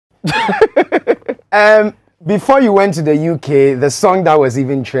Before you went to the UK, the song that was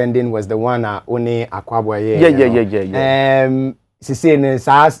even trending was the one One Akwabwa. Yeah. She saying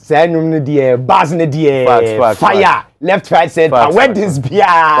fire, left, right, center. Where this be?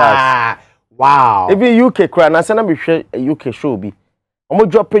 Wow. Even UK cry, I said I'm a UK show be. I'm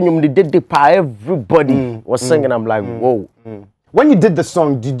dropping you the everybody was singing. I'm like, whoa. When you did the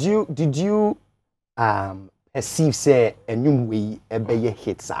song, did you perceive say a new way a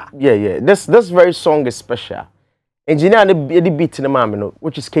hit, sir? Yeah. This very song is special. Engineer the beat in the man,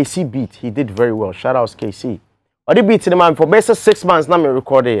 which is KC beat. He did very well. Shout out KC. Or the beat in the man for best 6 months now me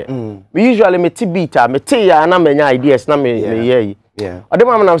record it. We usually me beat me and I'm ideas now me yeah. Or the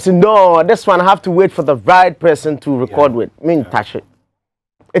man I'm saying no, this one I have to wait for the right person to record with. Me touch it.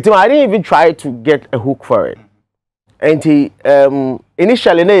 I didn't even try to get a hook for it. And he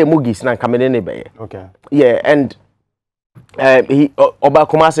initially na Mugeez na coming in be. Okay. Yeah, and he Oba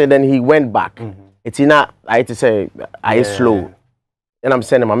Kumasi then he went back. It's not I had to say I slow. And I'm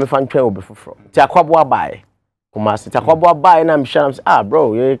saying I'm fan train obi foforo. Ti akwabwa buy. Kumasi ti akwabwa buy na I'm sure I'm say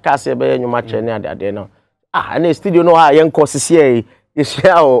bro, you can say be nyuma che ni ade no. And the studio no ha yen sisi you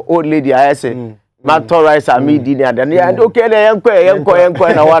share old lady I say Matter rice and me dinner and okay yen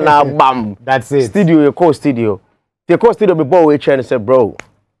na one bam. That's it. Studio you call studio. The course studio be boy we and say bro,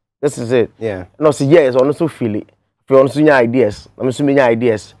 this is it. Yeah. And I say yes, I also feel it. If you want to new ideas, I'm so many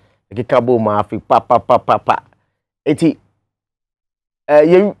ideas. Like cabo ma fi pa. Eti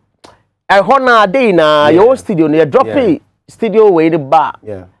you hona day na your studio near drop it studio way the bar.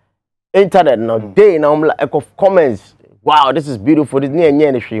 Yeah. Internet no day na I'm like of comments. Wow, this is beautiful. This near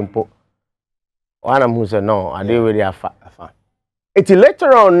any shrimpo. One am who say no, I didn't really afa. Eti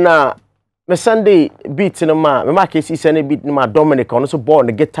later on na me Sunday beat in the man, me make see Sunday beat in my Dominic on so born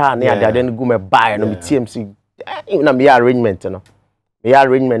the guitar near there then go me buy no me TMC na me arrangement no. Me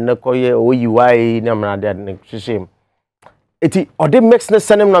arrangement no ko ye OUI na me there no shame. Eti or they mix na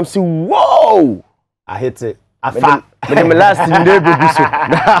send him na say whoa, I hit it. Afa. Me last in there go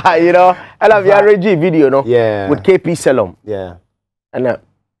so. You know, I love your arrange video no. Yeah. With KP Salom. Yeah. And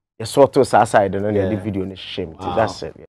you saw to side and then the video no shame. That's it.